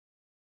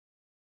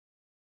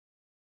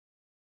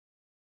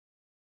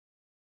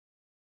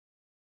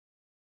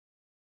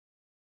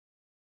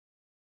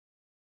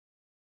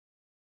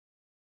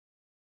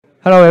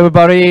Hello,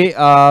 everybody.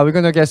 We're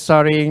going to get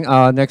starting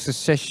next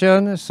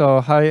session.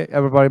 So, hi,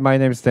 everybody. My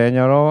name is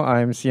Daniel.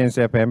 I'm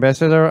CNCF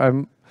ambassador.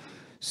 I'm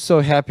so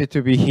happy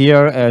to be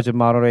here as a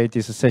moderate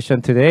this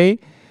session today.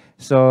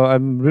 So,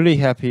 I'm really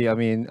happy.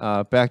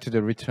 Back to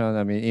the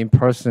return.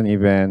 In-person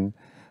event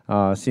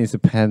since the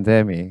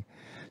pandemic.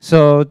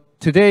 So,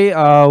 today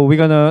we're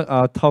going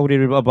to talk a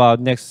little bit about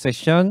next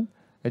session.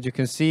 As you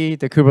can see,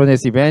 the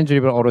Kubernetes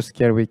event-driven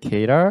autoscale with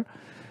KEDA.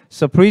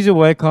 So please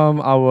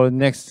welcome our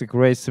next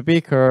great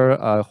speaker,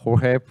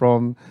 Jorge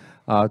from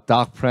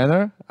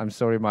Docplanner. I'm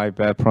sorry, my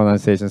bad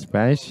pronunciation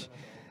Spanish.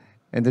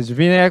 And the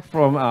Zbynek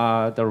from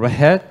the Red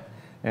Hat,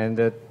 and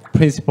the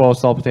principal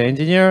software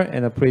engineer,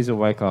 and please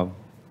welcome.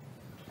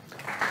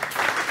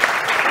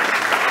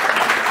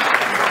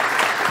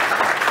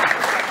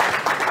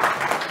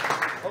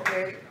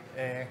 Okay,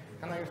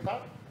 can I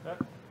start? Yeah.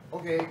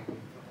 Okay.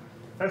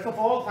 First of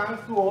all,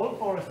 thanks to all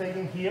for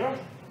staying here.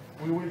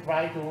 We will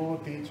try to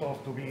teach us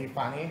to be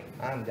funny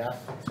and just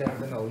share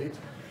the knowledge.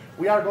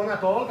 We are going to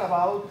talk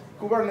about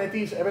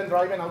Kubernetes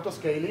event-driven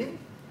autoscaling,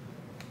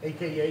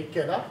 aka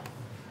KEDA.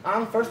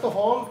 And first of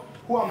all,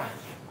 who am I?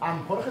 I'm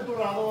Jorge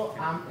Turrado.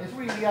 I'm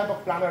really a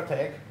Docplanner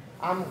tech.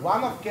 I'm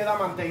one of KEDA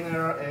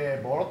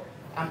maintainer board.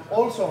 I'm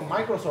also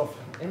Microsoft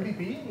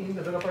MVP in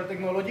developer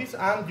technologies.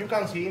 And you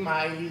can see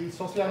my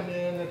social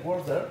media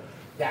networks there.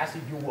 Just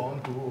if you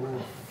want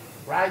to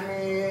write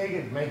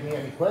me, make me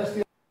any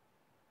questions.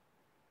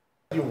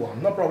 You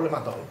want, no problem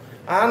at all.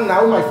 And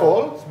now my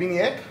fault,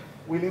 Zbynek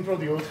will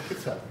introduce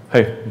himself.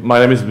 Hey, my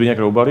name is Zbynek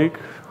Roubalik.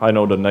 I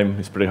know the name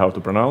is pretty hard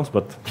to pronounce,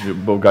 but you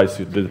both guys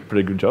did a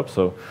pretty good job,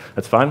 so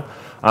that's fine.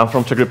 I'm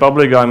from Czech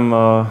Republic. I'm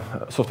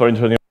a software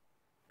engineer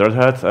at Red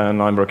Hat, and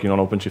I'm working on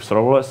OpenShift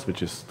serverless,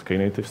 which is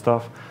Knative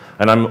stuff.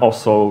 And I'm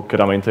also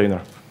KEDA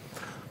maintainer.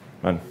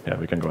 And yeah,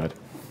 we can go ahead.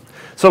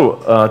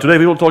 So today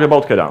we will talk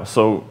about KEDA.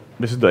 So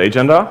this is the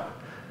agenda,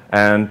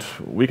 and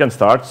we can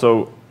start.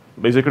 So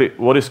basically,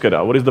 what is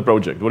KEDA? What is the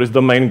project? What is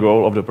the main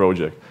goal of the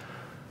project?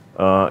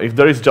 If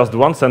there is just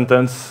one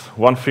sentence,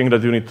 one thing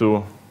that you need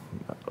to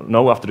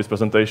know after this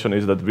presentation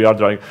is that we are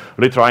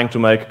really trying to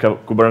make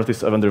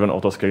Kubernetes event-driven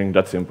autoscaling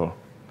that simple.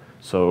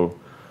 So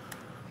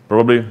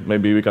probably,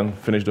 maybe we can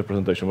finish the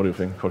presentation. What do you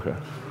think, Jorge?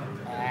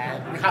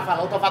 We have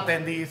a lot of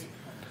attendees.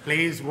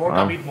 Please work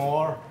a bit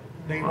more.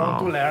 They want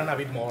to learn a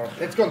bit more.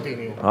 Let's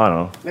continue. I don't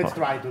know. Let's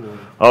try to do it.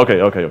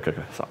 Okay.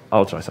 So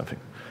I'll try something.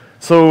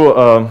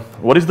 So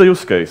what is the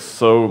use case?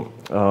 So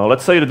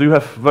let's say that you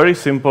have very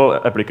simple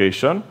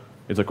application.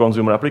 It's a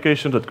consumer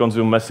application that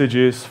consumes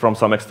messages from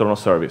some external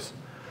service.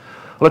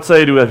 Let's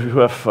say you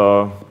have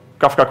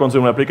Kafka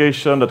consumer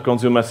application that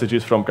consumes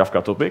messages from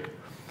Kafka topic,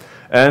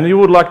 and you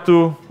would like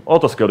to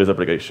autoscale this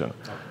application.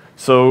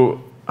 So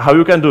how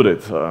you can do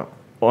that?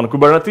 On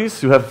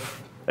Kubernetes, you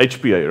have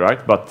HPA,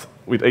 right? But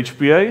with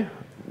HPA,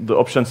 the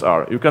options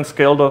are you can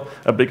scale the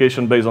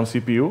application based on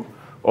CPU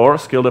or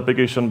scale the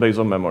application based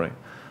on memory.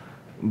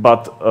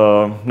 But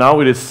now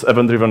it is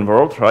event-driven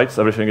world, right?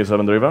 So everything is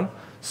event-driven.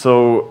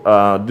 So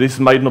this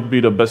might not be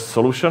the best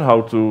solution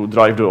how to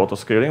drive the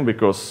autoscaling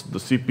because the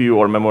CPU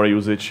or memory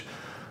usage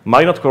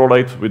might not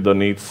correlate with the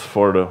needs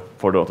for the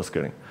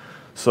autoscaling.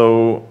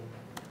 So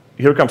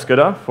here comes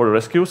KEDA for the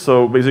rescue.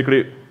 So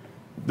basically,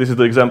 this is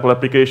the example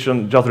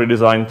application just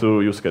redesigned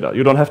to use KEDA.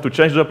 You don't have to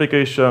change the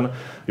application.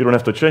 You don't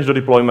have to change the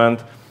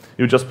deployment.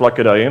 You just plug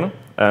KEDA in,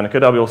 and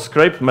KEDA will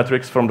scrape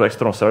metrics from the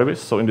external service.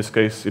 So in this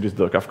case, it is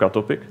the Kafka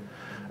topic.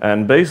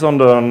 And based on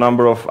the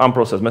number of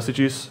unprocessed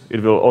messages,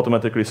 it will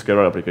automatically scale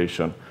our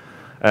application.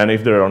 And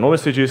if there are no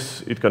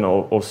messages, it can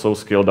also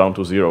scale down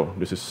to 0.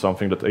 This is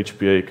something that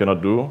HPA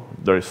cannot do.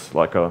 There is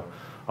like a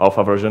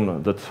alpha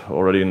version that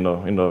already in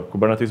the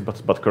Kubernetes,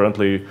 but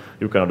currently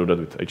you cannot do that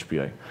with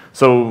HPA.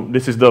 So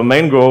this is the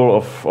main goal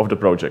of the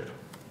project.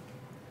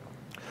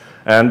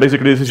 And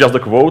basically, this is just a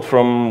quote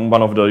from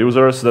one of the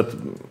users that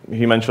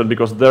he mentioned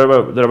because there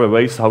were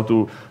ways how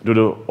to do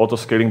the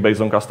autoscaling based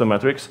on custom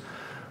metrics.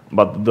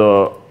 But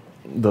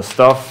the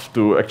stuff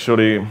to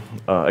actually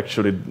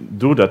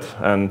do that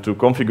and to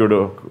configure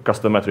the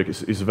custom metric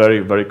is very,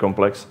 very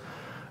complex.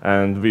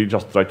 And we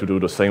just try to do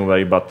the same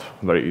way, but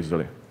very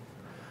easily.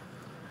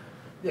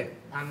 Yeah,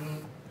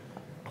 and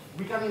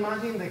we can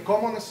imagine the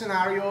common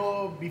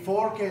scenario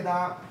before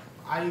KEDA.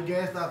 I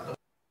guess that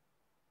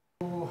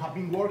you have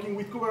been working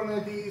with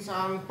Kubernetes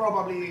and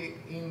probably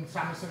in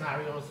some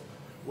scenarios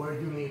where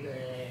you need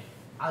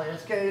a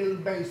scale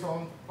based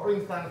on, for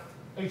instance,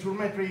 Azure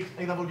metrics,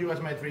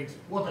 AWS metrics,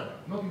 whatever,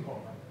 not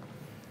important.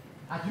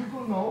 As you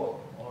could know,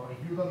 or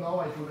if you don't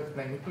know, I should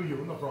explain it to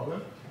you, no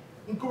problem.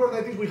 In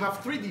Kubernetes, we have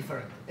 3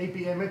 different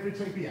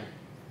metrics API.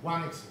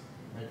 One is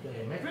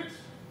metrics,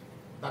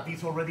 that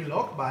is already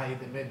logged by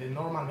the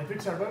normal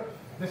metric server.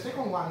 The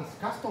second one is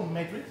custom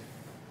metrics.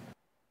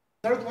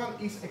 The third one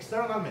is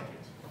external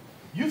metrics.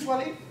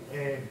 Usually,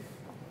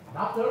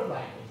 adapters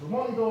like Azure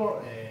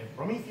Monitor,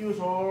 Prometheus,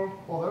 or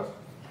others,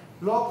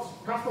 logs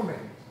custom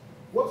metrics.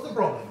 What's the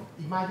problem?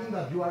 Imagine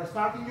that you are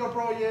starting your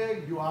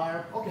project, you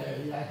are,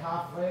 okay, I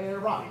have a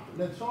Rabbit.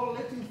 Let's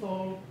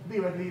install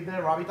directly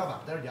the Rabbit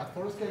adapter just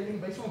for scaling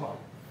based on Rabbit.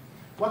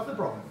 What's the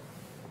problem?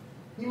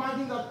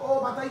 imagine that, oh,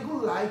 but I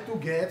would like to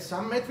get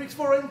some metrics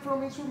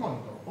from Insur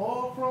Monitor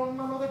or from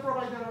another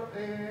provider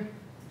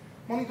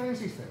monitoring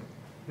system.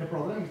 The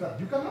problem is that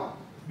you cannot,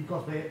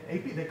 because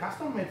the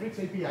custom metrics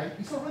API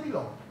is already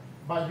locked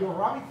by your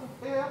Rabbit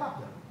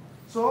adapter.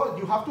 So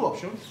you have two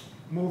options: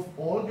 move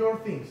all your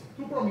things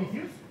to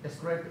Prometheus,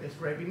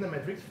 scraping the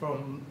metrics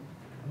from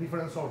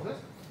different sources,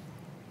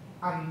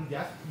 and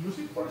just use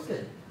it for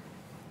scale.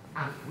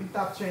 And with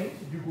that change,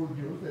 you could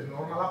use the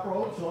normal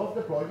approach of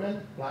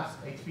deployment plus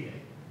HPA.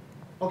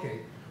 Okay,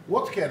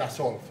 what KEDA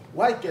solves?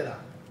 Why KEDA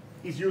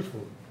is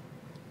useful?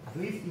 At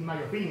least in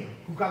my opinion.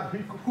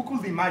 Who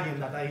could imagine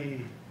that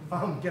I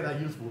found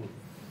KEDA useful?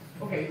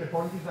 Okay, the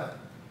point is that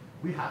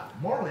we have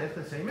more or less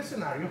the same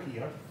scenario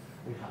here.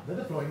 We have the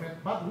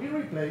deployment, but we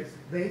replace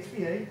the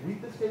HPA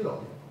with the scale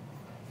object.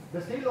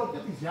 The scale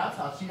object is just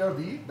a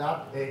CRD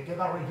that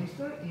KEDA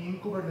register in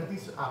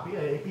Kubernetes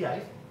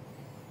APIs,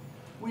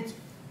 which,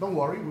 don't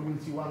worry, we will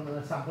see one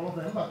sample of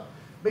them, but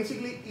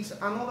basically it's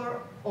another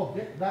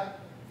object that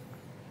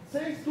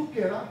says to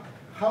KEDA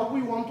how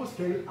we want to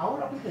scale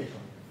our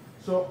application.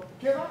 So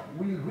KEDA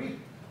will read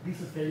this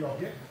scale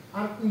object,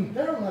 and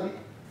internally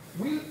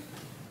will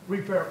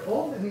prepare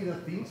all the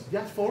needed things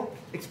just for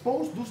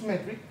expose those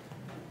metrics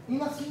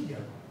in a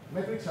single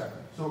metric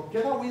server. So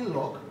KEDA will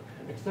lock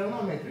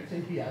external metrics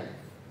API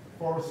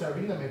for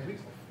serving the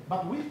metrics,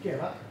 but with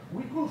KEDA,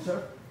 we could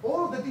serve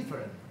all the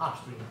different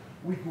upstream.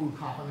 We could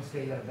have a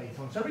scaler based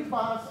on Service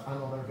Bus,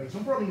 another based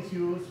on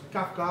Prometheus,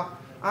 Kafka,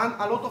 and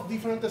a lot of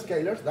different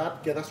scalers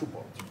that KEDA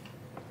supports.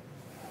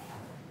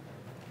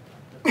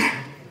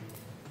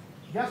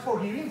 Just for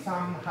giving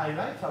some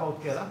highlights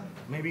about KEDA,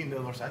 maybe in the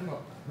other side, no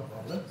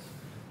problem.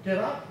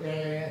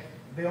 KEDA,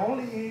 the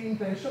only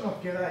intention of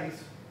KEDA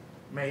is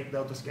make the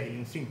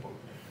autoscaling simple.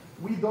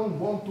 We don't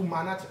want to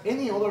manage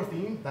any other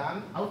thing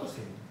than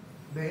autoscaling.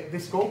 The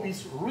scope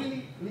is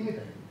really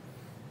limited.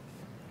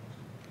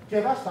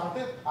 KEDA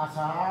started as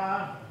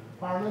a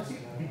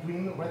partnership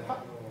between Red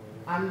Hat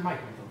and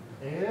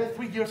Microsoft.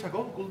 3 years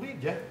ago, could be?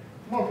 Yeah,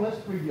 more or less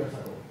 3 years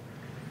ago.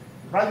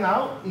 Right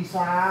now, it's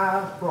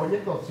a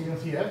project of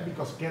CNCF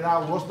because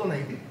KEDA was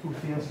donated to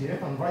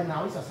CNCF, and right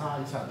now it's a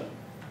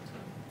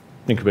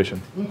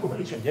incubation.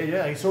 Incubation,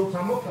 yeah. I saw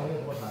some of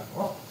it.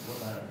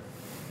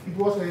 It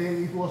was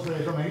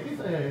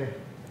donated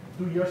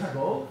 2 years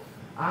ago,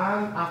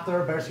 and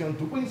after version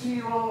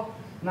 2.0,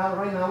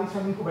 right now it's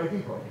an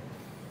incubating project.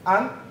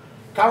 And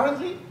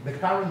currently, the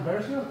current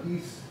version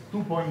is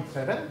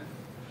 2.7,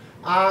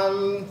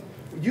 and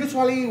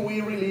usually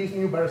we release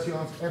new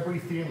versions every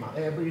 3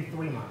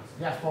 months,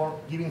 just for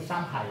giving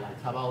some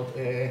highlights about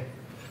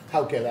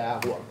how KEDA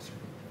works.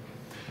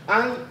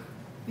 And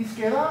is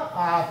KEDA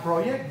a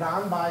project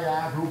done by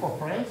a group of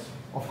friends?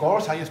 Of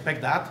course, I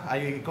expect that.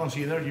 I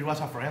consider you as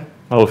a friend.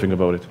 I will think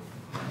about it.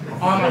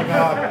 Oh my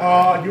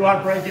God, you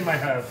are breaking my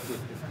heart.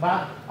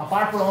 But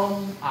apart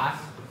from us,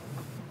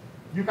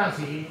 you can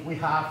see we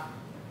have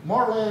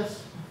more or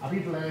less, a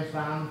bit less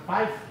than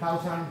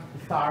 5,000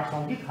 stars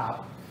on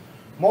GitHub,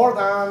 more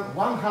than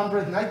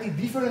 190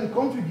 different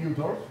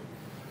contributors,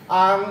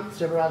 and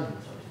several users.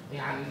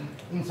 And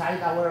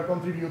inside our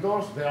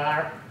contributors,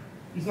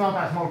 it's not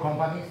a small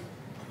companies.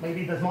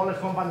 Maybe the smallest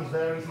companies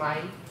there is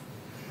mine,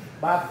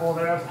 but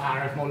others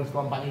are smallest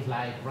companies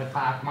like Red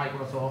Hat,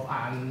 Microsoft,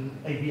 and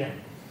IBM.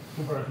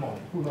 Super small.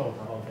 Who knows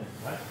about them,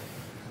 right?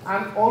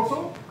 And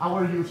also,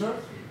 our users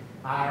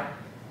are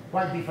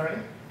quite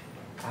different,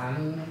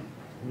 and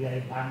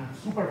I'm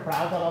super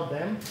proud about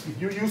them. If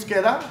you use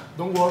KEDA,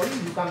 don't worry,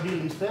 you can be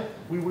listed.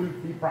 We will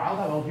be proud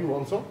about you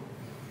also.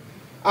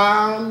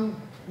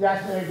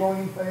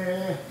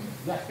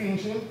 Just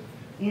finishing,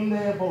 in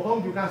the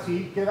bottom you can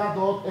see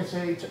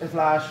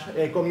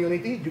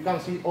keda.sh/community. You can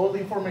see all the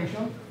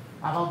information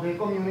about the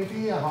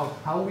community, about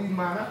how we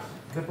manage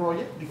the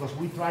project, because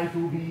we try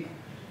to be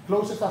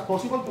closest as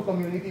possible to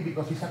community,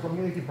 because it's a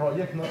community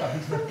project, not a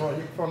business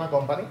project from a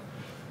company.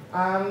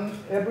 And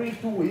every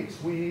 2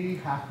 weeks, we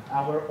have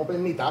our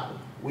open meetup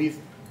with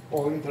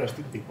all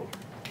interested people.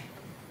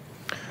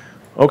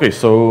 Okay,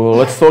 so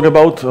let's talk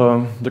about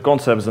the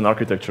concepts and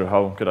architecture,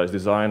 how KEDA is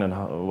designed and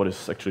what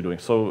it's actually doing.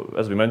 So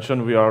as we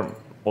mentioned, we are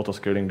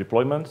auto-scaling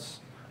deployments,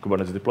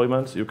 Kubernetes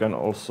deployments. You can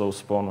also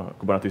spawn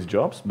Kubernetes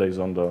jobs based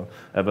on the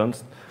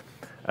events.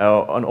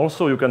 And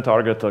also you can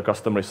target a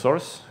custom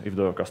resource if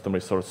the custom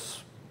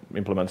resource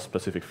implements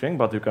specific thing,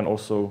 but you can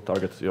also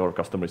target your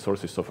custom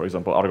resources. So for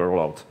example, Argo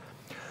rollout.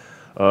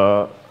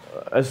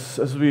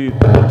 As we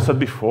said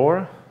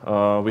before,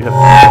 we have...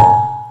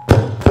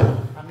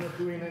 I'm not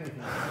doing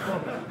anything.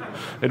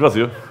 It was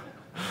you.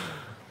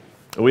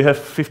 We have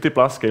 50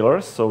 plus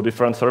scalers, so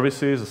different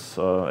services,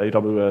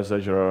 AWS,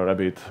 Azure,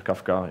 Rabbit,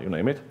 Kafka, you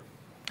name it.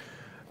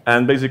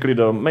 And basically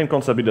the main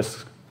concept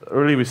is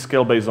really we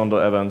scale based on the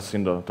events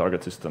in the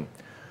target system.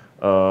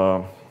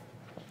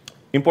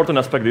 Important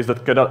aspect is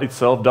that KEDA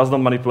itself does not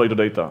manipulate the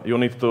data. You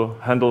need to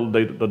handle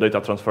the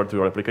data transfer to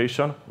your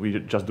application. We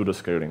just do the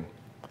scaling.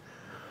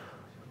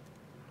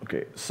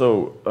 Okay,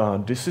 so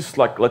this is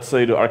like, let's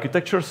say, the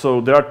architecture.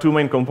 So there are two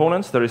main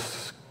components. There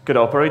is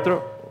KEDA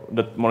operator,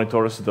 that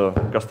monitors the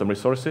custom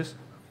resources.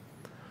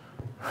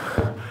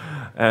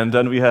 And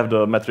then we have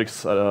the metrics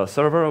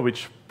server,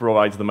 which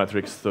provides the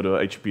metrics to the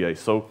HPA.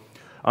 So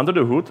under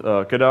the hood,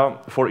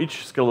 KEDA, for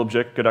each scale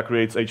object, KEDA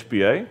creates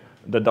HPA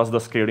that does the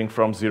scaling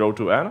from 0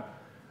 to n,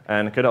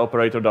 and KEDA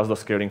operator does the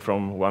scaling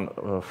from 1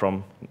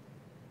 to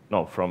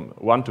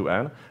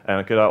n,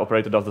 and KEDA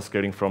operator does the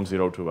scaling from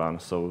 0 to 1.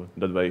 So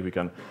that way we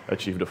can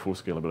achieve the full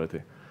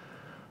scalability.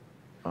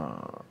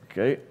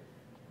 Okay.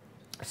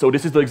 So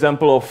this is the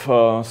example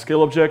of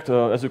scale object.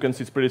 As you can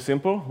see, it's pretty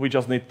simple. We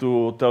just need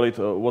to tell it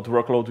what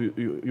workload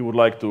you would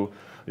like to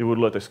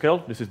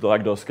scale. This is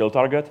like the scale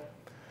target.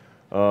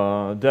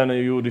 Then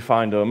you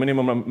define the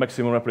minimum and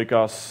maximum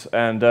replicas,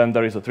 and then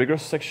there is a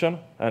triggers section.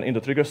 And in the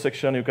triggers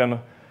section, you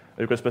can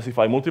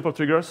specify multiple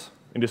triggers.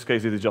 In this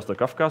case, it is just a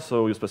Kafka,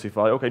 so you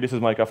specify, okay, this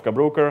is my Kafka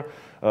broker,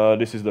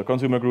 this is the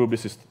consumer group,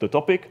 this is the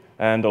topic,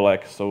 and the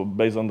leg. So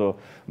based on the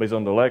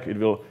leg, it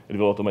will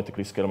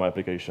automatically scale my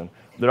application.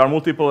 There are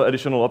multiple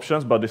additional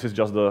options, but this is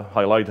just the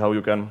highlight how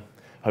you can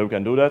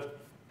do that.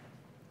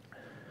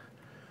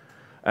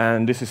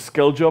 And this is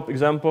scale job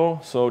example.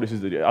 So this is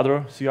the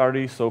other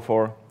CRD. So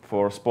for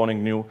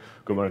spawning new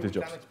Kubernetes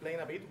jobs. Can you explain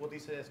a bit what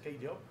is a scale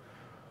job?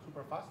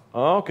 Super fast.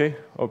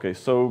 Okay.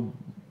 So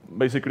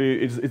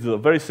basically, it's a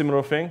very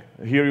similar thing.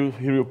 Here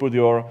you put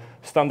your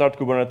standard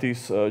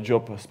Kubernetes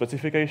job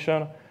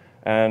specification,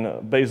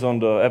 and based on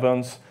the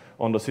events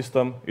on the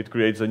system, it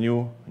creates a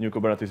new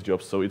Kubernetes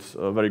job. So it's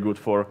very good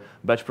for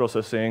batch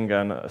processing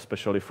and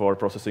especially for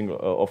processing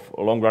of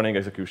long-running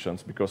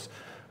executions. Because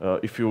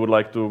if you would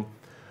like to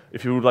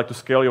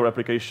scale your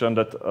application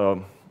that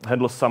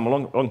handles some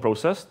long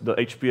process, the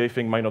HPA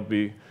thing might not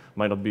be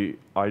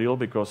ideal,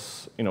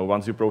 because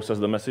once you process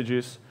the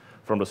messages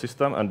from the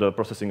system and the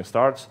processing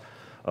starts,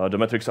 the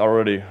metrics are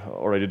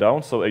already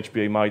down, so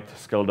HPA might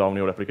scale down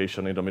your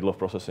application in the middle of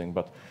processing.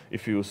 But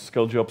if you use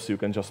scale jobs, you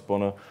can just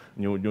spawn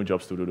new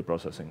jobs to do the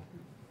processing.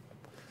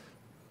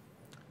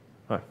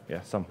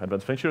 Yeah, some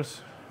advanced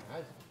features.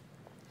 Nice.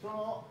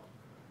 So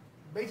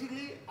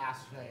basically, as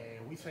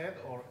we said,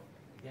 or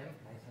again,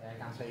 I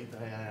can say it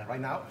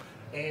right now,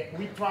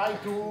 we try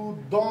to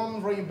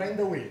don't reinvent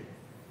the wheel.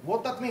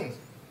 What that means?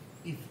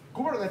 If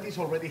Kubernetes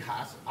already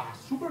has a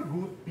super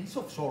good piece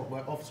of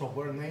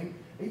software named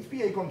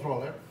HPA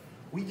controller,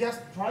 we just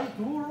try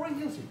to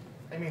reuse it.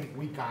 I mean,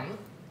 we can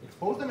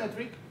expose the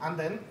metric and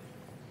then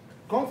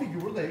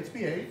configure the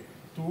HPA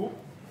to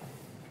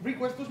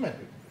request those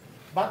metrics.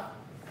 But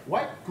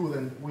why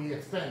couldn't we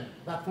extend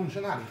that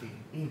functionality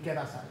in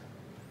KEDA side?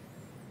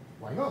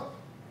 Why not?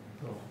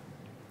 So,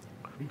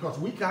 because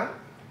we can,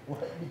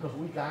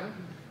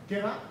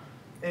 KEDA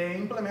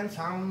implement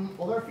some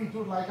other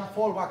features like a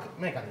fallback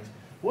mechanism.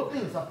 What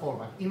means a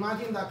fallback?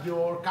 Imagine that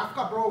your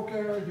Kafka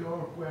broker,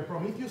 your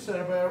Prometheus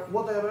server,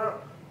 whatever,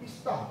 is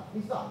done.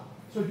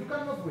 So you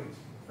cannot reach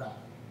that.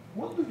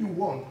 What do you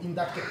want in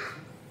that case?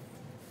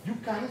 You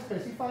can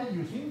specify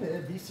using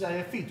this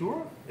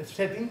feature,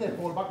 setting the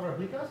fallback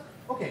replicas.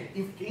 Okay,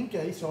 if in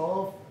case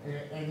of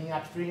any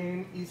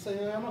upstream is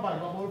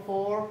unavailable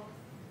for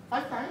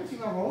 5 times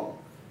in a row,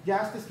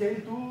 just scale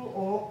to,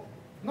 or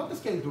not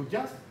scale to,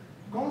 just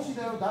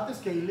consider that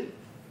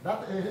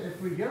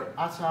trigger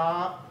as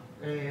a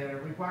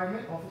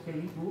requirement of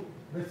scaling to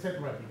the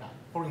set replica.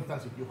 For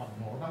instance, if you have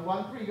more than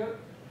one trigger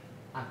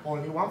and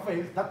only one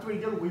fails, that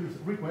trigger will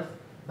request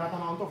that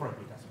amount of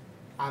replicas.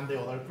 And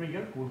the other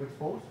trigger could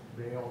expose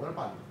the other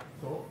value.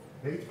 So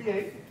the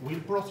HPA will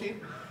proceed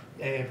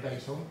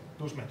based on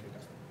those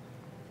metrics.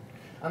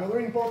 Another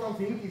important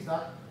thing is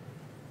that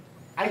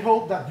I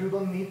hope that you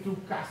don't need to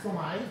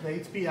customize the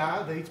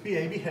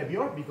HPA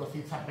behavior, because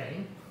it's a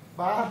pain,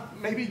 but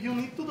maybe you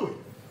need to do it.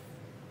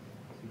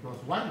 Because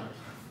why not?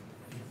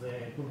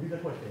 It could be the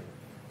question.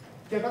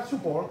 KEDA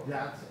support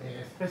that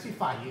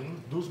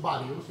specifying those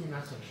values in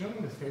a section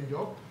in the scale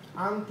job,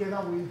 and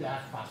KEDA will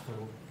just pass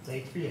through the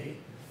HPA.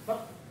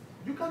 But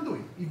you can do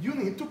it. If you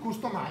need to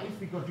customize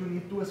because you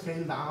need to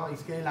scale down,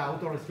 scale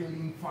out, or scale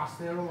in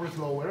faster or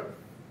slower,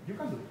 you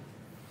can do it.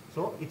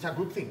 So it's a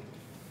good thing.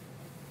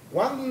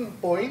 One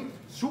point,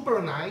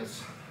 super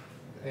nice.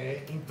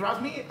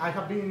 Trust me, I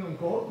have been on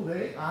call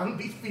today, and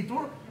this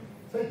feature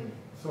saved me.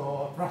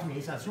 So trust me,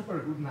 it's a super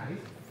good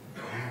nice.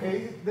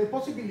 The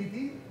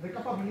possibility, the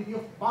capability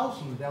of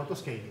pausing the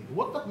autoscaling.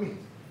 What that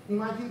means?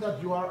 Imagine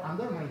that you are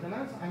under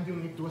maintenance and you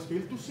need to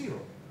scale to 0.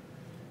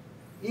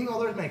 In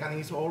other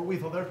mechanisms or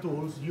with other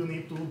tools, you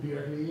need to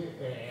directly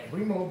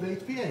remove the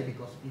HPA,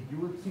 because if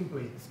you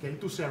simply scale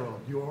to 0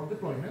 your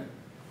deployment,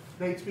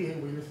 the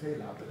HPA will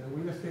scale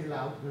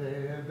out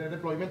the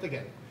deployment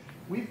again.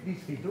 With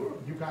this feature,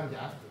 you can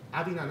just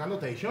add in an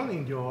annotation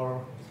in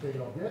your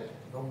scale object.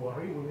 Don't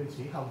worry, we will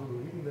see how to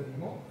do it in the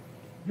demo.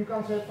 You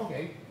can say,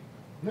 okay,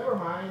 never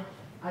mind,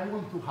 I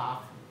want to have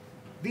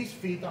this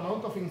fit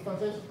amount of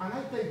instances, and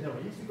I take the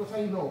risk because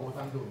I know what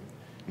I'm doing.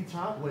 It's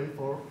a way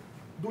for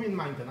doing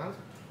maintenance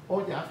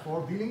or just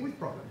for dealing with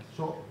problems.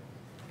 So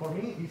for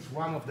me, it's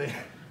one of the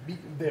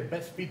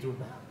best features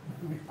that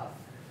we have.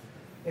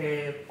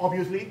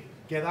 Obviously,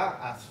 KEDA,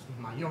 as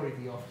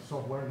majority of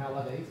software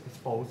nowadays,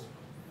 expose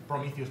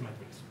Prometheus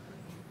metrics.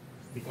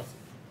 Because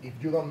if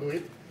you don't do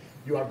it,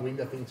 you are doing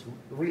the things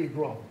really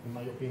wrong, in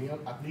my opinion,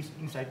 at least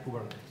inside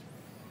Kubernetes.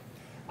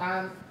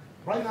 And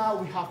right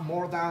now we have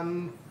more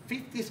than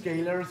 50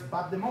 scalers,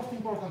 but the most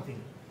important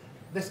thing,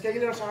 the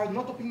scalers are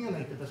not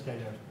opinionated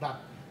scalers.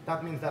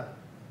 That means that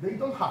they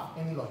don't have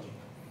any logic.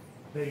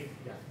 They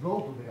just go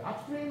to the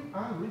upstream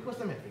and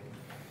request a metric.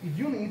 If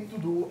you need to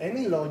do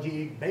any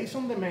logic based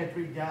on the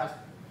metric, just,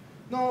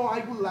 no,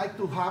 I would like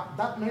to have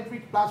that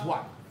metric plus 1.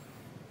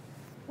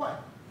 Well,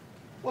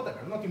 whatever,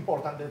 not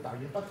important the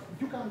target, but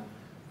you can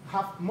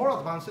have more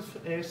advanced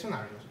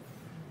scenarios.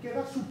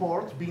 KEDA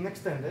supports being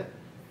extended,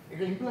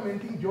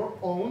 implementing your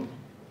own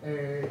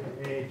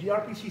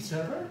gRPC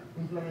server,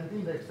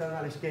 implementing the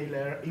external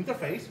scaler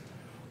interface,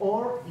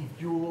 or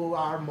if you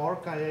are more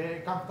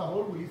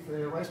comfortable with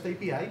REST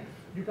API,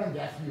 you can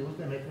just use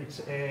the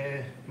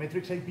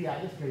metrics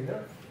API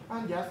scaler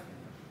and just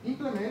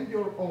implement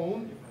your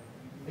own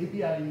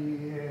API,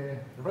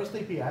 REST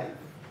API,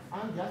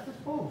 and just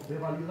expose the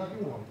value that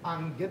you want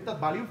and get that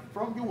value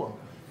from you want.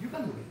 You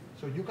can do it.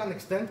 So you can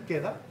extend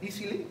KEDA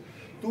easily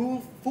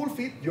to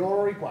fulfill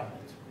your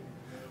requirements.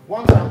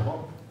 One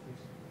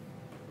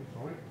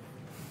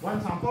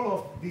sample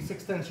of these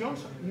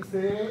extensions is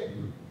the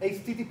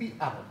HTTP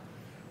add-on.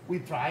 We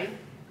tried.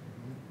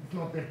 It's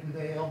not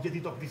the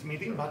objective of this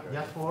meeting, but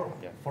just for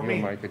me.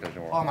 Your mic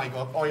doesn't work. Oh my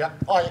God! Oh yeah!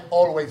 I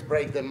always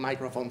break the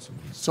microphones.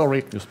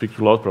 Sorry. You speak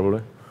too loud,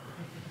 probably.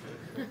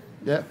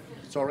 Yeah.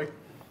 Sorry.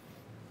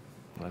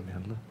 Let me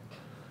handle it.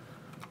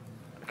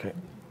 Okay.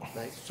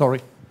 Nice.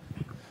 Sorry.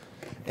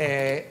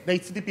 The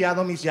HTTP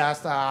add-on is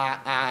just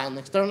an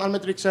external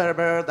metric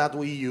server that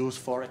we use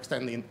for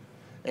extending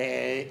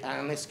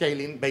and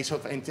scaling based on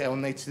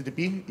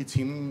HTTP. It's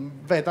in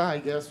beta, I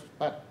guess,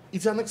 but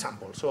it's an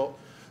example. So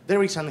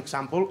there is an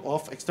example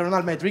of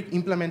external metric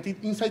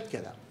implemented inside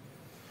KEDA.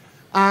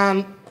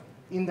 And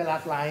in the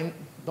last line,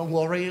 don't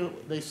worry,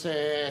 these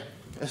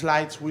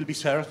slides will be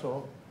shared,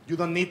 so you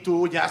don't need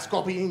to just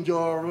copy in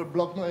your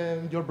blog,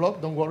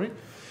 don't worry.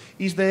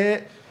 Is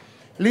the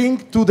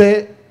link to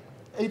the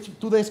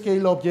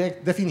scale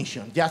object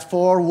definition, just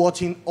for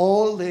watching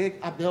all the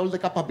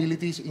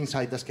capabilities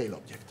inside the scale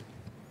object.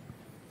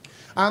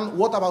 And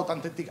what about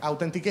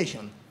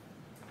authentication?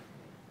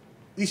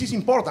 This is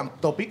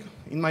important topic,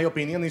 in my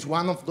opinion, is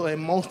one of the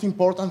most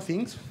important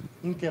things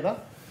in KEDA,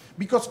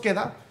 because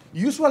KEDA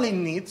usually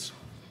needs,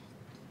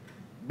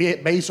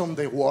 based on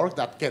the work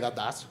that KEDA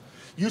does,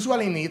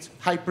 usually needs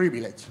high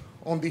privilege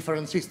on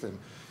different systems.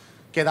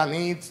 KEDA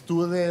needs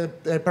to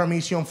the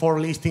permission for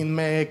listing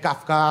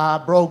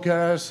Kafka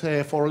brokers,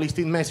 for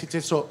listing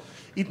messages, so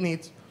it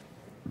needs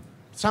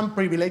some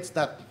privilege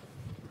that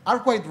are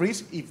quite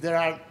risky if they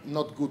are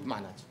not good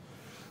managed.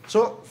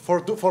 So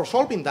for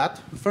solving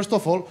that, first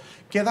of all,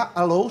 KEDA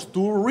allows to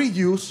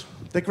reuse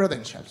the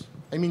credentials.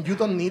 I mean, you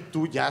don't need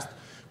to just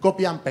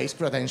copy and paste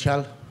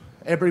credential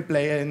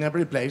in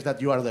every place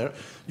that you are there.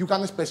 You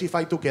can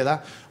specify to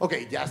KEDA,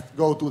 okay, just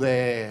go to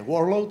the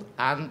workload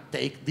and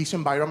take this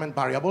environment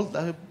variable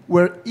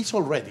where it's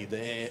already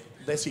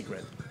the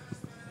secret.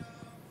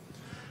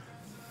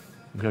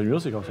 You have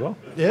music as well?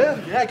 Yeah,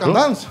 I can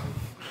dance.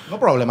 No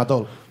problem at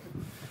all.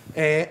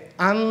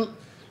 And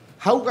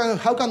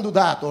how can do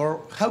that,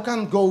 or how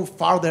can go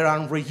farther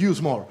and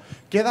reuse more?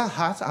 KEDA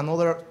has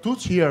another two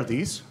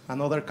TRDs,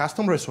 another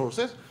custom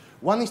resources.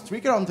 One is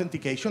trigger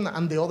authentication,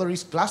 and the other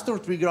is cluster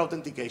trigger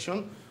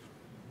authentication.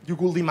 You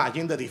could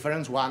imagine the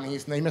difference. One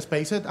is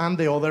namespaced, and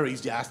the other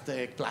is just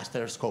a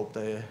cluster scope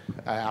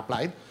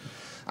applied.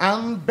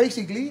 And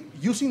basically,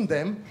 using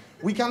them,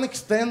 we can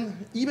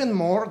extend even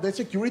more the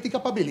security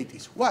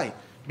capabilities. Why?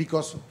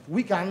 Because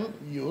we can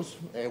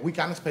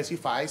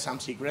specify some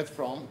secret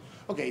from,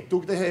 okay,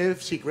 took the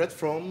secret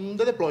from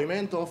the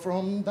deployment or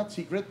from that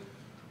secret,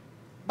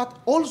 but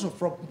also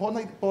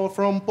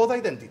from pod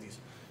identities.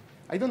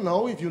 I don't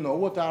know if you know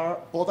what are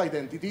pod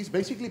identities.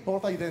 Basically,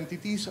 pod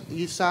identities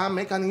is a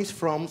mechanism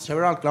from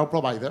several cloud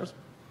providers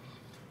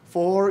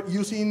for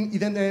using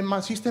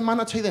system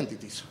managed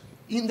identities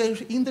in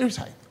their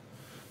site.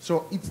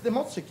 So it's the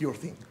most secure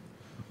thing.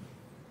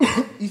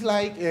 It's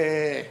like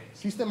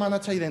system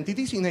managed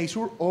identities in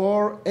Azure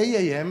or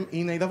AAM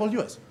in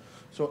AWS.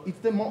 So it's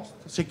the most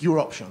secure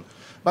option.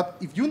 But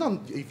if you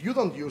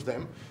don't use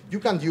them, you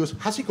can use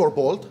HashiCorp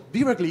Vault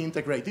directly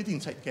integrated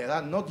inside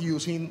KEDA, not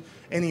using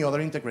any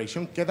other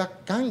integration. KEDA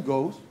can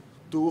go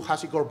to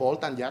HashiCorp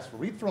Vault and just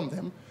read from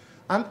them,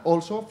 and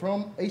also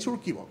from Azure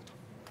Key Vault.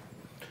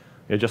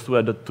 Yeah, just to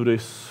add that to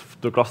this,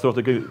 the cluster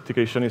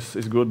authentication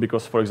is good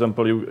because, for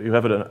example, you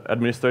have an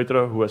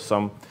administrator who has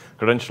some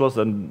credentials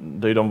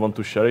and they don't want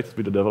to share it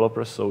with the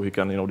developers, so he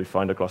can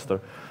define the cluster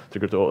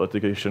trigger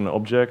authentication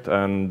object,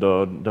 and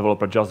the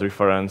developer just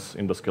reference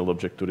in the scaled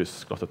object to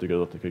this cluster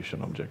trigger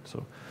authentication object.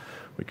 So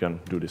we can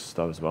do this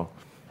stuff as well.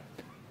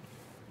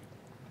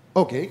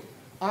 Okay,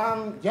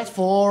 just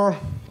for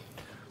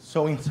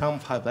showing some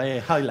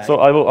highlights. So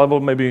I will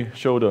maybe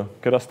show the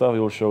KEDA stuff. We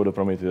will show the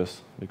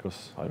Prometheus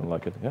because I don't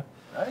like it. Yeah.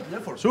 Yeah,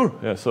 for sure.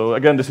 Yeah. So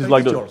again, this is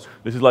like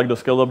the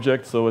scale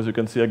object. So as you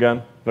can see,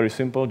 again, very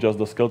simple, just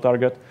the scale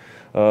target.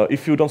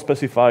 If you don't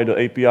specify the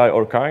API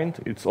or kind,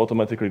 it's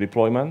automatically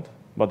deployment.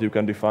 But you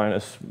can define,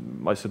 as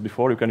I said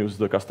before, you can use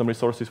the custom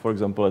resources, for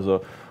example, as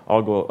a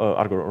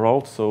Argo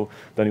route. So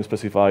then you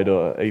specify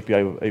the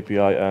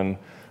API and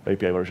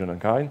API version and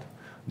kind.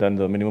 Then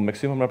the minimum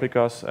maximum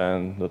replicas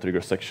and the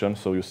trigger section.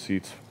 So you see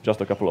it's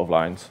just a couple of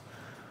lines.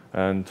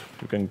 And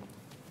you can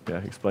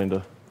explain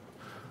the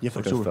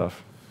second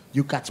stuff.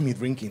 You catch me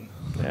drinking.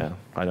 Yeah,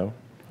 I know.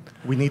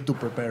 We need to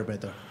prepare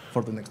better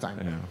for the next time.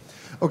 Yeah.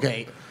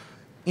 OK,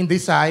 in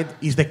this side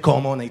is the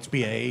common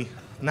HPA.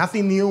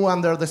 Nothing new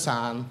under the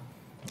sun,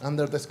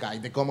 under the sky,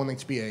 the common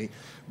HPA.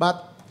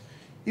 But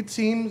it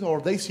seems, or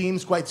they seem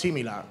quite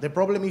similar. The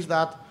problem is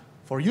that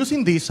for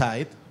using this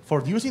side,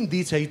 for using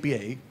this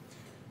APA,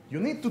 you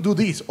need to do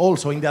this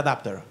also in the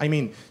adapter. I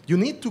mean, you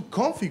need to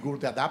configure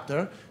the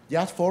adapter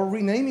just for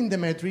renaming the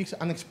metrics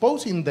and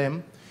exposing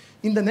them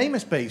in the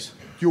namespace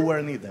you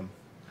will need them.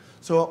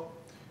 So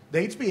the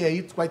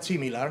HPA is quite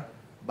similar,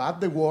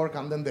 but the work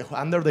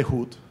under the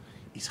hood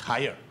is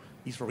higher.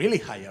 It's really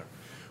higher.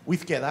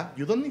 With KEDA,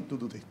 you don't need to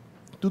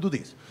do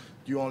this.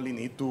 You only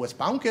need to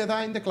spawn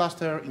KEDA in the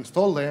cluster,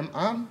 install them,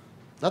 and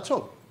that's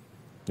all.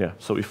 Yeah,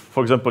 so if,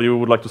 for example, you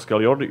would like to scale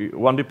your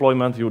one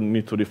deployment, you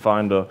need to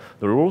define the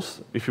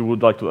rules. If you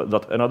would like to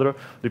add another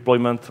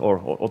deployment or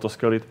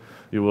auto-scale it,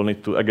 you will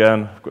need to,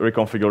 again,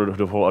 reconfigure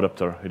the whole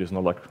adapter. It is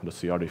not like the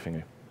CRD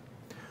thingy.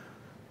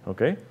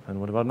 OK, and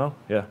what about now?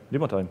 Yeah,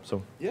 demo time.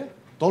 So yeah,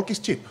 talk is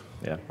cheap,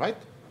 right?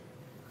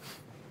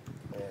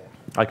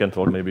 I can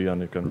talk maybe,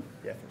 and you can.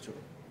 Yeah, for sure.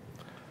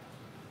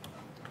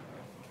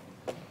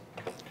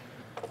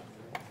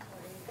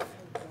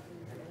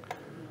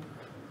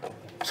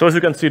 So as you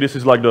can see, this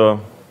is like the.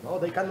 No,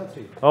 they cannot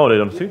see. Oh, they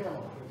don't see?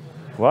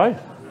 Why?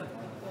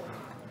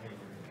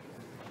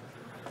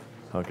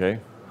 OK,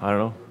 I don't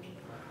know.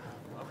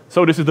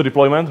 So this is the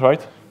deployment,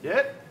 right?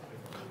 Yeah.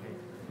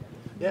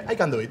 Yeah, I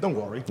can do it, don't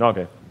worry.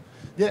 OK.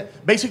 Yeah,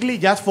 basically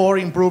just for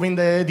improving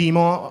the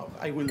demo,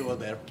 I will do it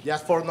there.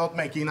 Just for not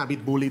making a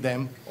bit bully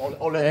them,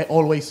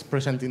 always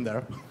presenting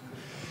there.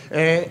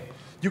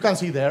 You can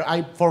see there,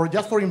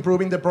 just for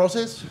improving the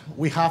process,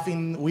 we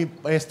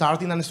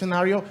start in a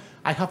scenario.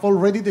 I have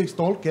already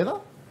installed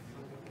KEDA.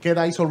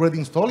 KEDA is already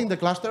installed in the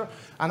cluster,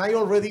 and I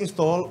already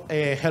installed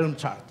Helm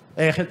chart.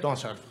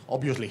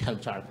 Obviously Helm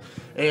chart.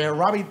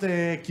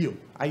 Rabbit queue.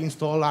 I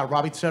installed a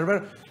Rabbit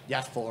server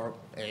just for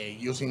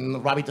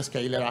using Rabbit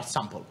scaler as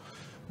sample.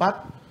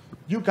 But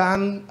you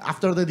can,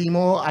 after the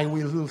demo, I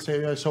will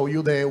show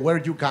you where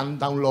you can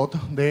download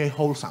the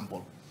whole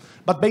sample.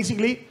 But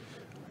basically,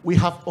 we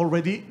have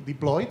already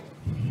deployed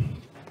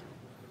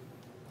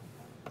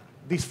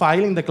this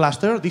file in the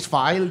cluster. This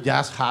file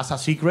just has a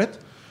secret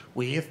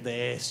with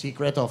the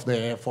secret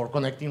for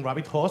connecting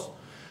Rabbit host.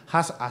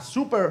 Has a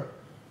super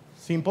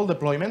simple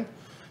deployment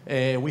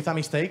with a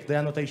mistake. The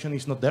annotation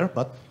is not there,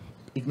 but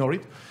ignore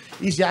it.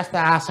 It's just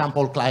a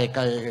sample like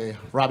a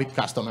Rabbit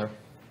customer.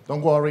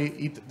 Don't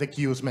worry, the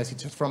queues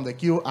messages from the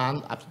queue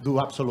and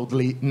do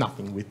absolutely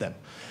nothing with them.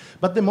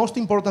 But the most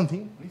important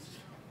thing, please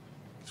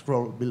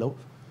scroll below,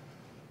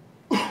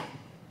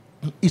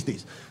 is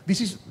this.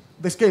 This is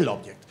the scale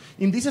object.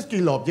 In this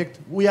scale object,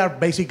 we are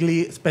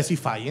basically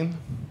specifying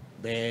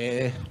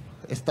the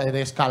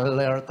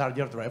scalar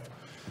target ref,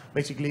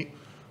 basically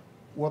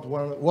what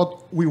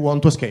we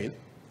want to scale.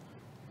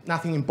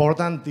 Nothing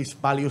important. These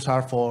values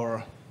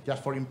are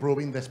just for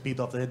improving the speed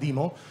of the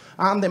demo,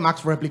 and the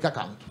max replica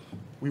count.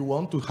 We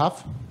want to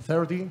have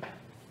 30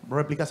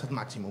 replicas at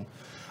maximum.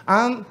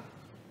 And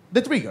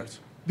the triggers.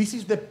 This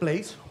is the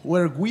place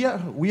where we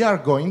are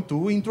going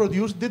to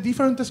introduce the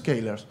different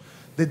scalars,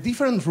 the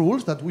different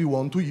rules that we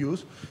want to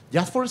use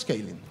just for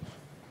scaling.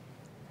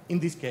 In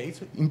this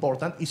case,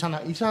 important is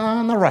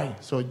an array.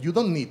 So you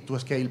don't need to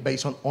scale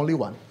based on only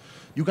one.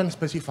 You can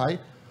specify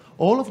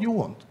all of you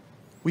want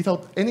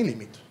without any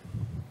limit.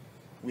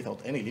 Without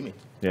any limit.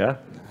 Yeah.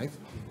 Nice.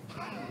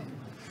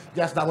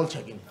 Just double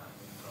checking.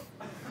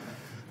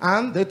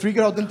 And the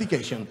trigger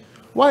authentication.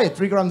 Why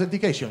trigger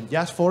authentication?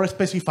 Just for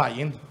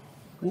specifying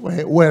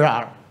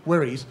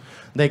where is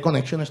the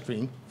connection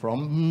string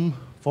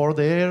for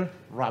the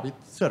Rabbit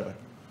server.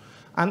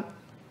 And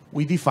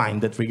we define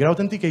the trigger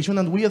authentication,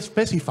 and we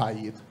specify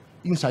it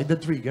inside the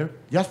trigger,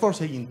 just for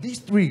saying this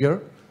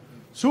trigger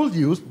should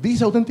use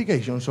this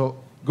authentication. So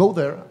go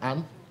there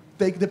and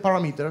take the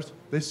parameters,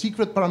 the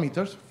secret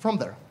parameters from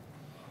there.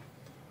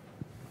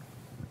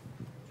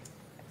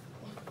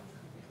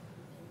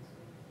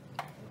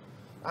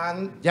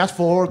 And just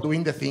for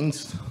doing the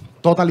things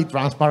totally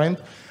transparent,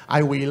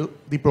 I will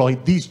deploy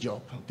this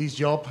job. This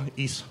job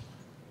is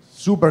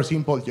super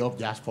simple job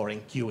just for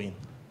enqueuing.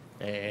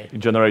 It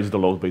generates the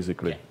load,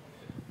 basically. Yeah.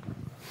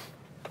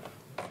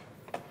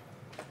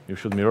 You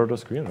should mirror the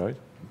screen, right?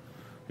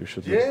 You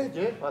should.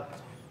 Yeah, but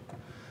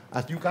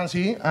as you can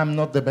see, I'm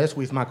not the best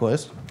with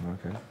macOS.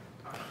 Okay.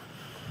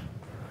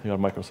 You are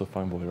Microsoft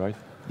fanboy, right?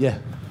 Yeah.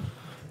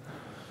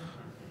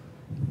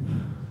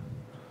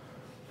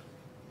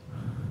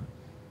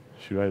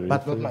 Should I read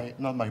But it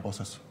not my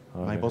bosses.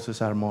 Okay. My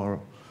bosses are more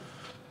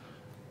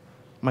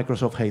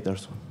Microsoft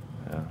haters.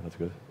 Yeah, that's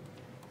good.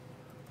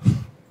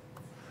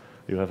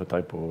 You have a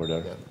typo over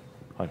there. Yeah.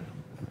 Hi.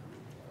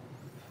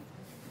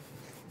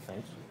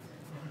 Thanks.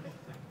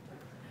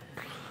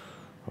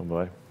 Oh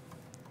boy.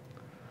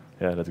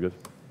 Yeah, that's good.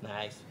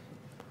 Nice.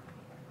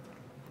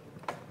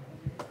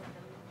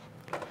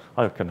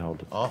 I can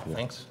hold it. Oh, Yeah.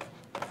 thanks.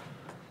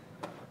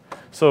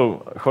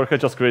 So Jorge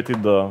just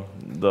created the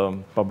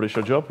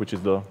publisher job, which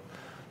is the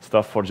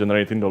stuff for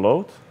generating the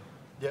load.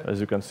 Yeah. As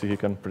you can see, he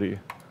can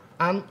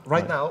And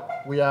right now,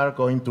 we are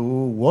going to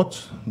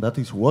watch, that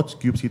is watch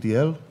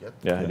kubectl.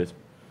 Yeah, it is.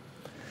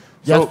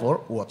 Just So-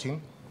 for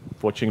watching.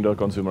 Watching the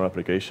consumer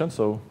application,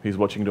 so he's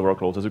watching the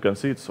workloads. As you can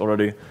see, it's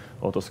already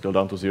auto-scaled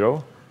down to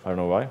 0. I don't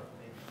know why.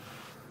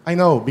 I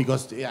know,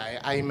 because yeah,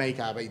 I make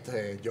a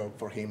bit joke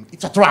for him.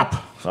 It's a trap.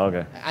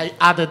 Okay. I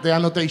added the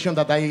annotation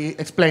that I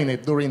explained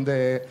it during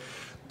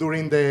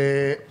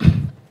the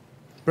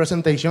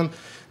presentation,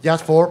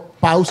 just for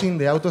pausing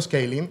the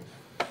auto-scaling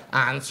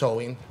and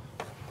showing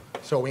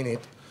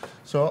it.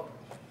 So,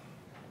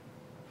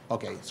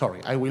 okay, sorry,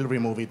 I will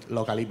remove it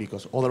locally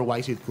because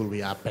otherwise it could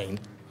be a pain.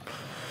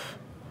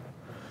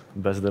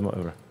 Best demo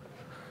ever.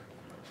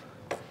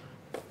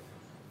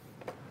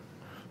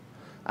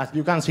 As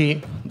you can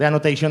see, the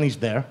annotation is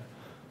there.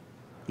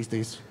 Is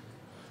this.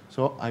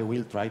 So I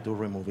will try to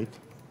remove it.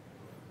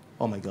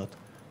 Oh my God.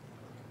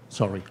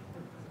 Sorry.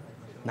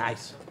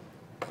 Nice.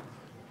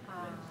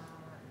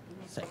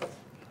 Save.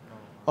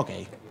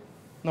 Okay,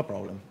 no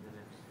problem.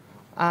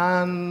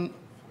 And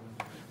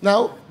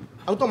now,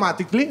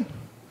 automatically,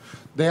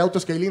 the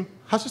auto-scaling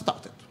has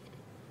started.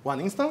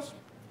 One instance,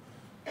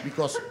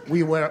 because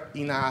we were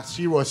in a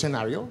 0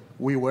 scenario,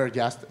 we were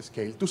just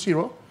scaled to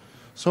 0.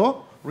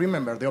 So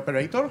remember, the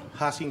operator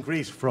has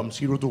increased from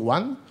 0 to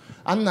 1,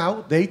 and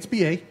now the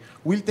HPA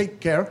will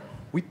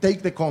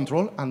take the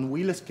control and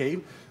will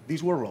scale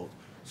this workload.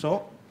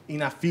 So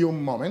in a few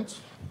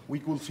moments, we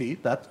could see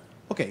that,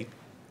 okay,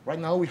 right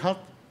now we have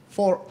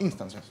 4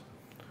 instances.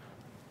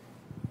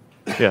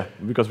 Yeah,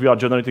 because we are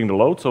generating the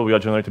load, so we are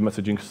generating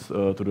messaging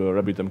to the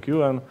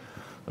RabbitMQ, and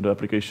the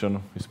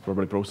application is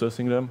probably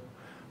processing them,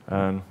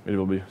 and it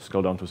will be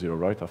scaled down to 0,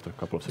 right, after a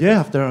couple of seconds. Yeah,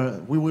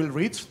 after we will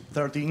reach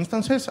 30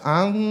 instances,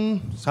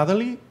 and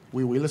suddenly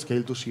we will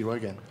scale to 0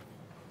 again.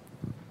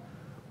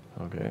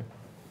 Okay.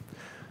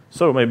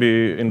 So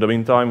maybe in the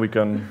meantime, we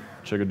can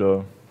check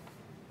the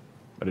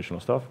additional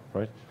stuff,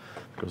 right?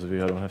 Because we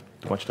don't have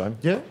too much time.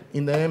 Yeah,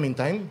 in the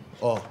meantime,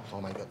 oh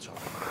my God, sorry.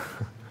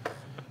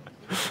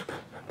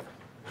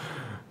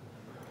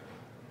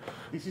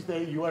 This is the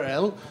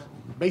URL.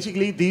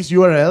 Basically, this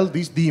URL,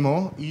 this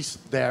demo is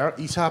there.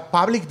 It's a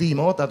public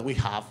demo that we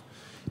have.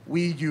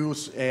 We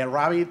use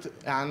Rabbit,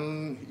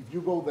 and if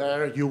you go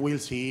there, you will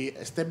see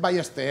step by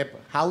step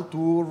how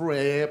to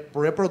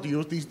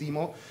reproduce this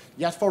demo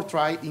just for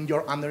try in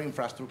your under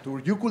infrastructure.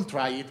 You could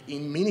try it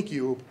in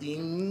Minikube,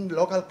 in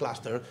local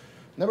cluster.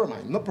 Never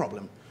mind, no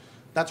problem.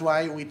 That's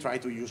why we try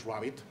to use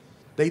Rabbit.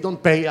 They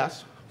don't pay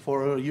us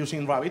for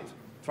using Rabbit,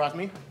 trust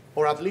me,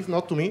 or at least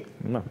not to me.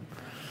 No.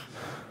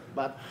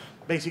 But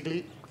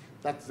basically,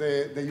 that's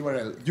the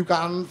URL. You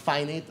can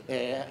find it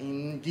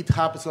in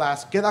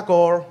GitHub/KEDA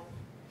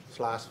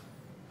core/Rabbit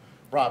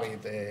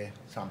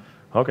Sam.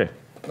 Okay.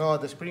 No,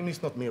 the screen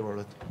is not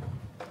mirrored.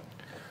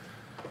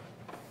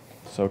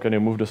 So can you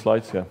move the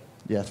slides? Yeah.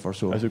 Yes, for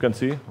sure. As you can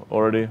see,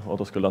 already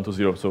auto-scale down to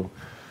 0. So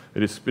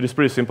it is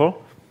pretty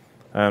simple,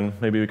 and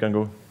maybe we can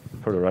go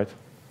further, right?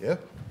 Yeah.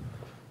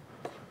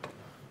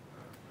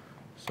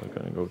 So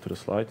can I go to the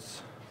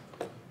slides?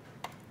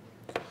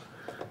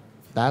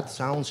 That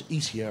sounds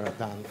easier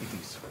than it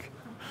is.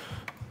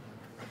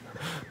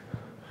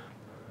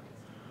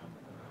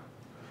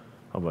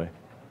 Oh boy.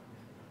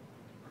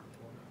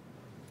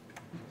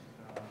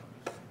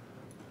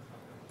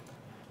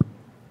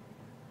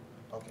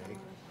 Okay.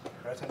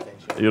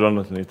 Presentation. You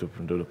don't need to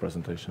do the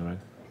presentation, right?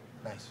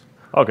 Nice.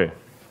 Okay.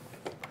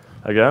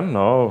 Again?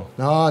 No.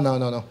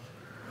 No.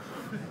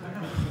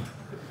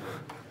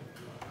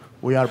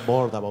 We are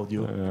bored about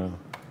you. Yeah.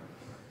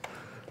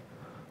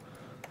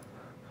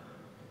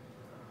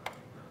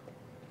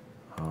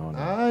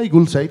 I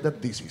could say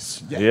that this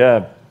is.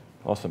 Yeah,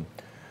 awesome.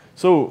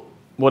 So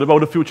what about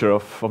the future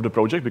of the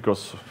project?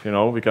 Because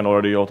we can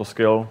already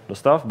auto-scale the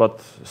stuff, but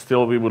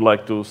still we would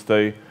like to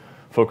stay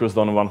focused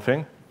on one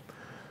thing.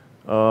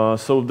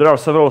 So there are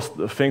several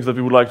things that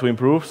we would like to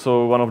improve.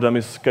 So one of them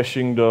is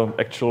caching the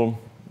actual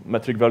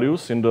metric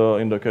values in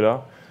the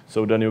KEDA.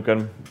 So then you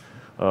can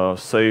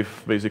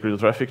save basically the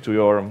traffic to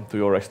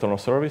your external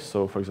service.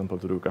 So for example,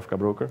 to the Kafka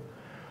broker.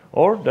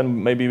 Or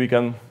then maybe we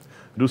can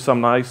do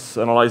some nice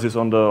analysis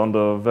on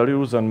the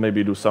values and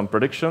maybe do some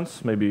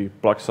predictions, maybe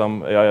plug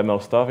some AI/ML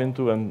stuff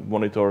into and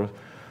monitor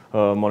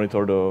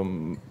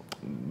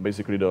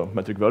basically the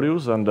metric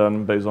values, and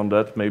then based on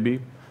that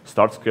maybe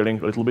start scaling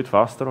a little bit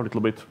faster, a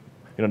little bit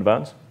in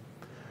advance.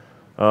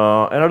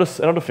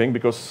 Another thing,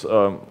 because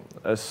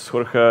as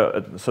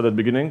Jorge said at the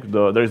beginning,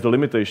 there is the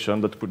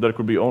limitation that there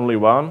could be only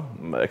one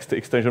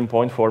extension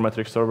point for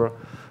metric server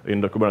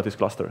in the Kubernetes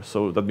cluster.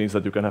 So that means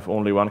that you can have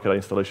only one KEDA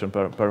installation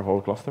per whole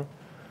cluster.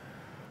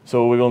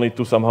 So we will need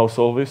to somehow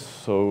solve this.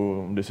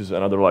 So this is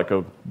another like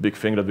a big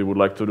thing that we would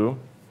like to do.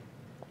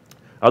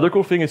 Other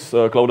cool thing is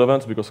cloud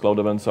events, because cloud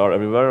events are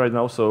everywhere right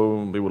now.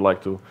 So we would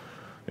like to,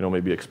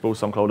 maybe expose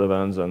some cloud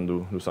events and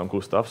do some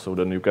cool stuff. So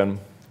then you can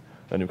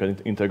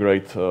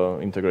integrate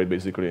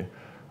basically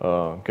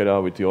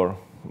KEDA with your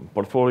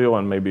portfolio,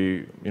 and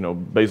maybe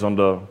based on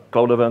the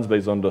cloud events,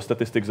 based on the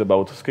statistics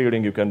about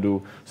scaling, you can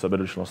do some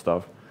additional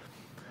stuff.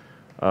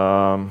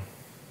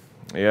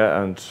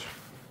 Yeah, and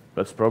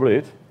that's probably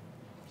it.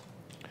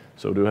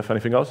 So do you have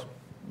anything else?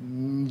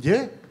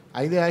 Yeah,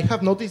 I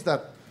have noticed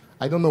that,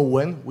 I don't know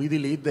when, we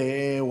delete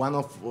one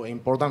of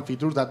important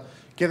features that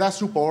KEDA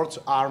supports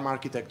ARM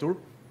architecture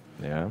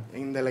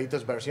in the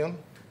latest version.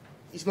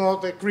 It's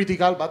not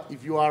critical, but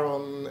if you are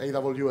on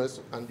AWS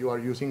and you are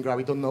using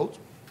Graviton nodes,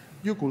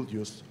 you could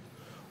use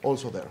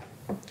also there.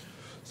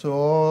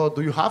 So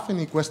do you have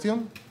any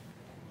question?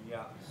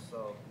 Yeah,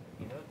 so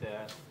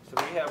so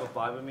we have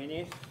 5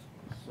 minutes.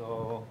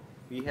 So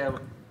we have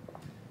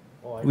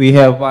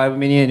 5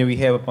 minutes, and we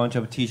have a bunch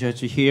of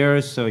t-shirts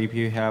here. So if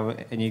you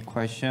have any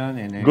question,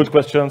 and good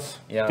questions,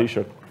 yeah.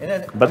 T-shirt.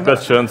 Bad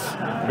questions,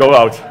 go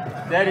out.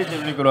 That is a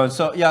really good one.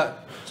 So yeah,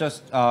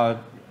 just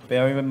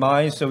bear in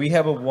mind. So we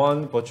have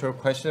one virtual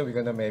question. We're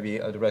gonna maybe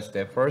address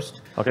that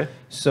first. Okay.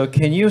 So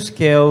can you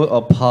scale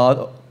a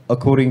pod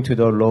according to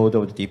the load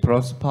of the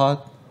difference pod?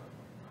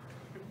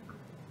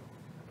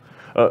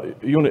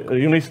 You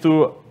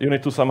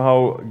need to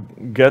somehow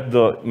get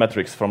the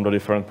metrics from the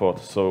different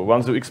pods. So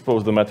once you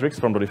expose the metrics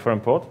from the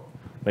different pod,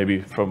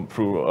 maybe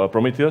through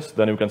Prometheus,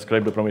 then you can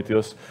scrape the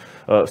Prometheus,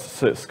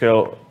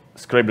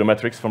 scrape the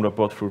metrics from the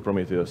pod through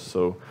Prometheus.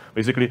 So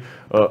basically,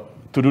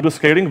 to do the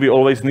scaling, we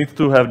always need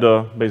to have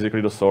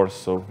basically the source.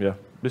 So yeah,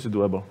 this is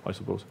doable, I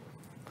suppose.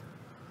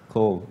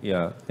 Cool.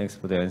 Yeah. Thanks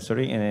for the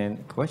answering. And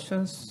then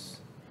questions?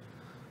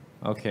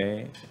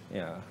 Okay.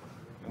 Yeah.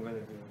 I'm gonna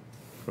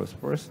do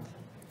first.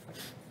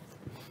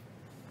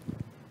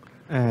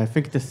 I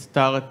think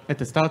at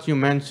the start you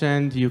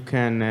mentioned you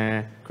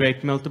can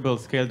create multiple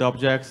scaled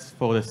objects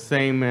for the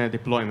same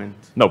deployment.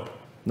 Nope.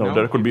 No,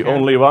 there could be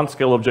only one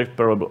scale object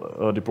per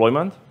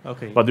deployment.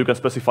 Okay. But you can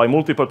specify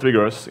multiple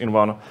triggers in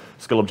one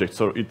scale object.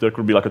 So there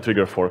could be like a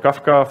trigger for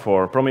Kafka,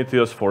 for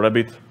Prometheus, for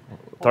Rabbit,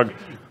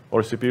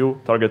 or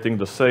CPU, targeting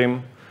the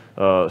same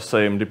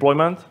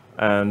deployment.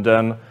 And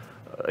then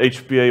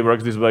HPA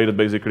works this way that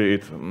basically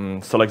it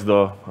selects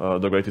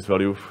the greatest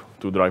value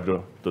to drive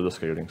the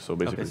scaling. So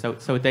basically, okay,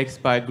 so it takes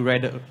by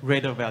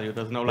greater value.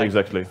 There's no like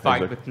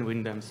fight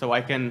between them. So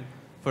I can,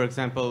 for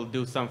example,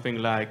 do something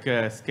like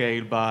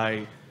scale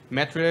by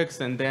metrics,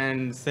 and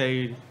then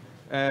say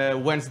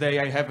Wednesday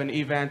I have an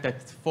event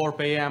at 4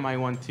 p.m. I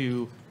want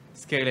to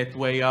scale it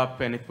way up,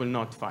 and it will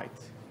not fight.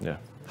 Yeah.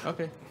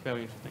 Okay,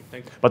 very interesting.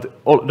 Thanks. But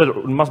there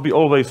must be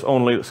always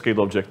only scale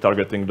object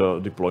targeting the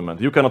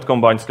deployment. You cannot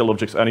combine scale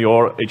objects and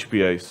your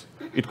HPAs.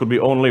 It could be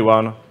only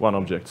one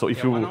object. So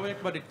if you one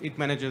object, but it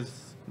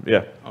manages.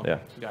 Yeah. Oh, yeah.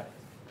 Got it.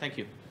 Thank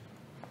you.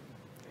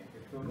 Thank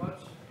you so much.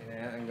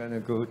 And I'm gonna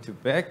go to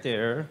back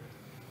there.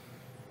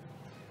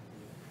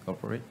 Go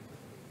for it.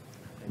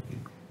 Thank you.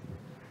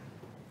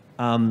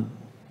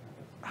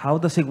 How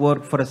does it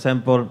work, for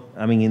example,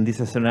 I mean, in this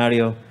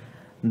scenario,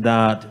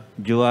 that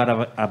you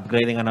are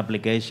upgrading an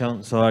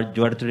application, so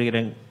you are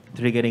triggering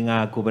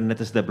a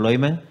Kubernetes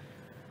deployment,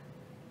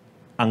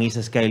 and it's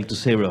scaled to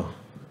 0.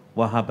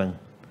 What happened?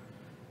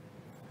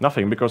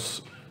 Nothing,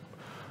 because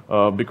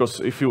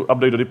if you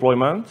update the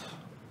deployment,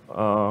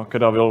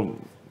 KEDA will,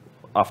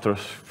 after a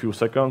few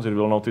seconds, it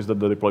will notice that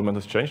the deployment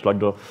has changed, like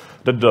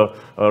that the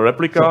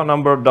replica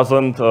number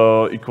doesn't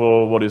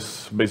equal what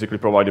is basically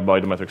provided by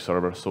the metric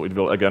server. So it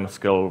will again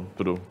scale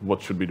to do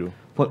what should we do.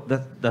 Well,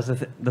 that's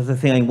the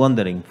thing I'm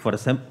wondering. For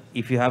example,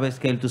 if you have a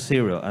scale to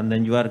 0, and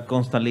then you are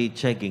constantly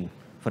checking,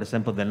 for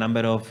example, the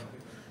number of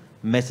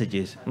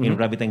messages in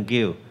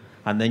RabbitMQ,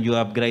 and then you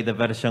upgrade the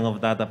version of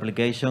that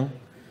application,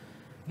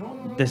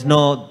 there's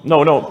no.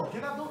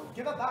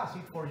 KEDA does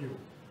it for you.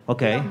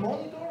 Okay. KEDA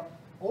monitor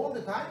all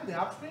the time the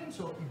upstream,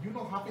 so if you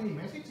don't have any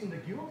message in the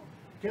queue,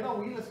 KEDA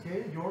will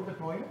scale your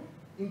deployment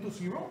into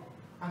 0,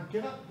 and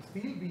KEDA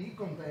still be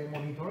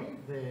monitoring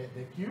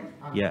the queue,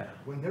 and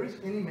when there is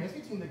any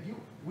message in the queue,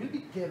 will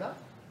be KEDA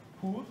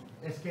who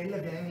scale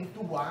again into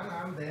 1,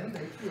 and then the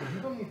queue. You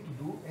don't need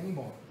to do any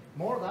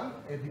more than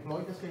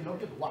deploy the scale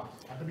object once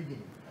at the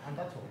beginning. And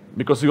that's all.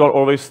 Because you are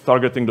always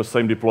targeting the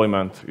same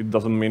deployment. It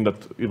doesn't mean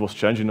that it was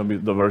changed,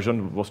 the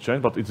version was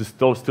changed, but it is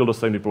still the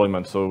same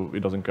deployment, so it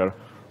doesn't care.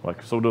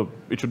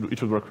 It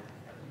should work.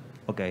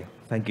 Okay,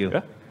 thank you.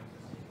 Yeah?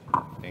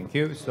 Thank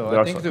you. So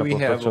I think that we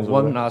have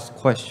one last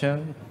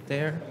question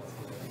there.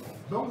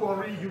 Don't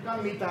worry, you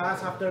can meet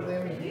us after the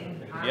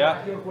meeting and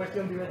ask your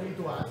question directly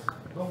to us.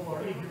 Don't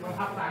worry, if you don't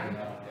have time,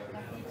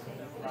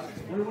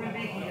 we will be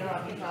here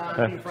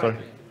at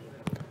Friday.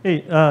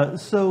 Hey,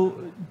 so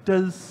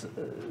does,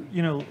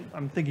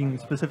 I'm thinking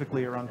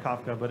specifically around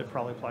Kafka, but it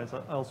probably applies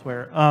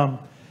elsewhere.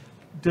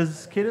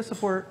 Does KEDA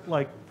support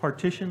like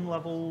partition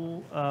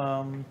level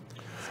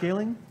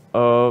scaling?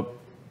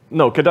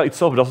 No, KEDA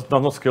itself does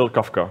not scale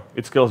Kafka.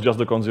 It scales just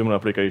the consumer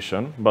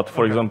application. But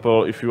for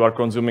example, if you are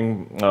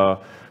consuming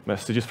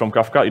messages from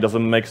Kafka, it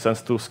doesn't make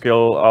sense to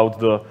scale out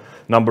the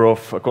number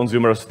of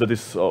consumers that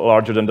is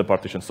larger than the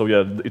partition. So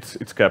yeah,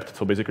 it's capped.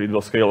 So basically, it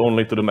will scale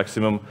only to the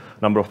maximum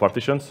number of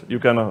partitions. You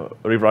can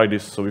rewrite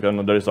this, so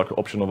there is like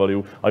optional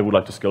value. I would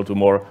like to scale to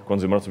more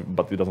consumers,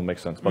 but it doesn't make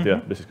sense. But yeah,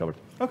 this is covered.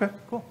 Okay,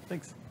 cool,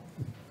 thanks.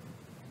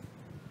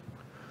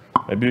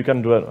 Maybe we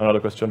can do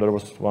another question. There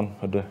was one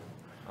at the.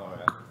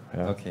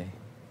 Yeah. Okay.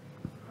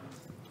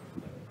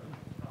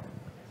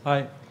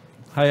 Hi,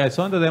 I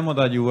saw in the demo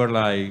that you were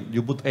like,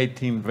 you put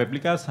 18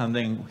 replicas and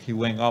then he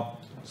went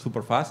up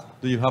super fast.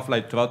 Do you have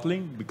like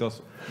throttling?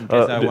 Because in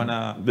case I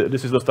wanna...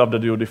 This is the stuff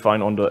that you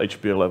define on the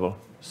HPA level.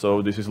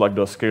 So this is like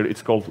the scale,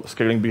 it's called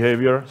scaling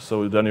behavior.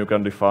 So then you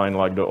can define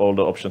like all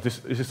the options. This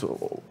is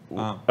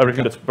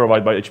everything that's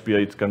provided by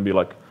HPA, it can be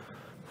like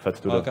fed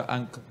to okay,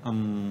 and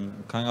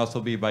can also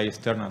be by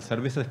external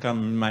services.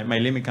 My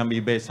limit can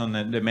be based on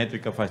the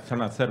metric of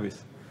external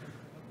service.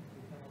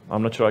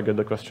 I'm not sure I get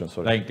the question,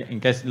 sorry. Like in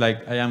case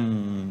like I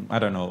am, I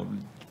don't know,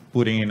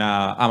 putting in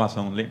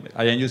Amazon,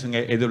 I am using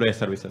AWS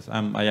services.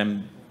 I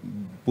am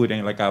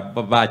putting like a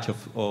batch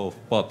of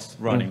pods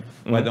running.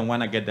 I don't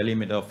want to get the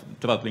limit of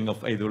throttling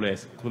of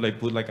AWS. Could I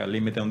put like a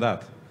limit on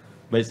that,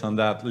 based on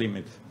that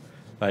limit?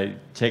 Like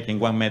checking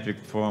one metric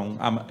from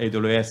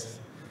AWS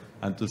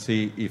and to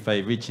see if I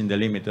reach in the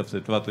limit of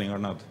the throttling or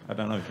not. I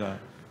don't know if that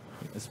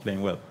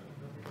explained well.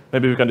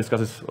 Maybe we can discuss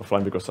this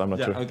offline because I'm not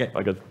sure okay.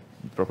 I get it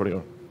properly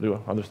or do you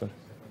understand?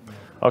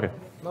 Okay.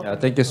 Yeah,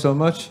 thank you so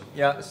much.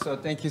 Yeah, so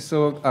thank you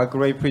a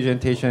great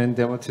presentation and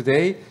demo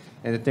today.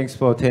 And thanks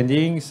for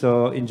attending.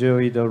 So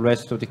enjoy the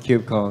rest of the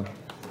KubeCon.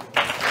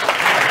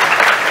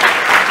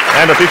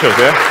 And the teachers,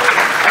 yeah?